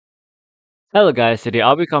Hello guys, today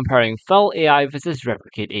I'll be comparing Fal.AI versus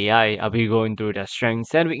Replicate AI. I'll be going through their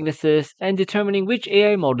strengths and weaknesses and determining which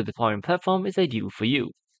AI model deployment platform is ideal for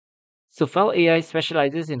you. So Fal.AI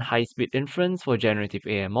specializes in high-speed inference for generative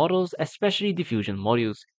AI models, especially diffusion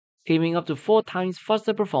modules, aiming up to 4 times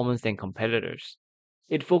faster performance than competitors.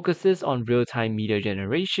 It focuses on real-time media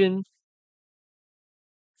generation,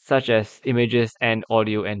 such as images and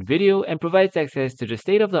audio and video, and provides access to the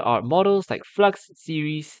state-of-the-art models like Flux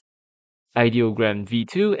series, ideogram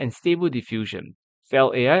V2, and stable diffusion.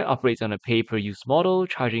 Fell AI operates on a pay-per-use model,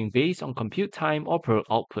 charging based on compute time or per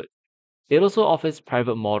output. It also offers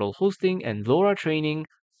private model hosting and LoRa training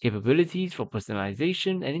capabilities for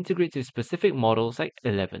personalization and integrates with specific models like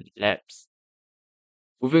 11 Labs.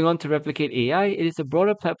 Moving on to Replicate AI, it is a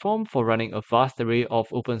broader platform for running a vast array of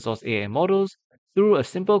open source AI models through a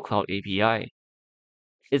simple cloud API.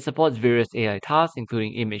 It supports various AI tasks,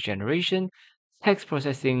 including image generation, text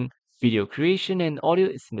processing, video creation, and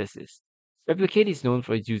audio synthesis. Replicate is known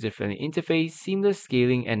for its user-friendly interface, seamless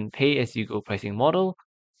scaling, and pay-as-you-go pricing model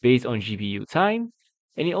based on GPU time.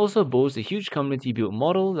 And it also boasts a huge community-built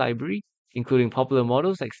model library, including popular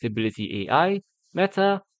models like Stability AI,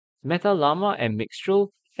 Meta Llama, and Mixtral,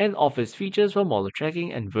 and offers features for model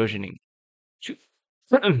tracking and versioning. Choo-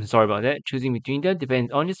 Sorry about that. Choosing between them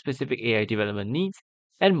depends on your specific AI development needs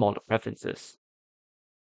and model preferences.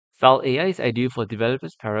 Fal.AI is ideal for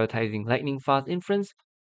developers prioritizing lightning-fast inference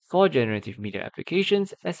for generative media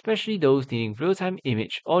applications, especially those needing real-time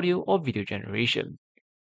image, audio, or video generation.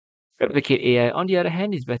 Replicate AI, on the other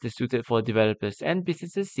hand, is better suited for developers and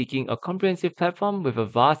businesses seeking a comprehensive platform with a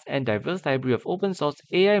vast and diverse library of open-source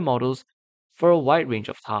AI models for a wide range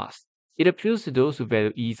of tasks. It appeals to those who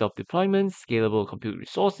value ease of deployment, scalable compute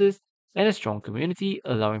resources, and a strong community,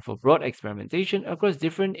 allowing for broad experimentation across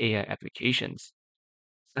different AI applications.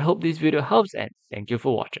 I hope this video helps and thank you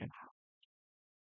for watching.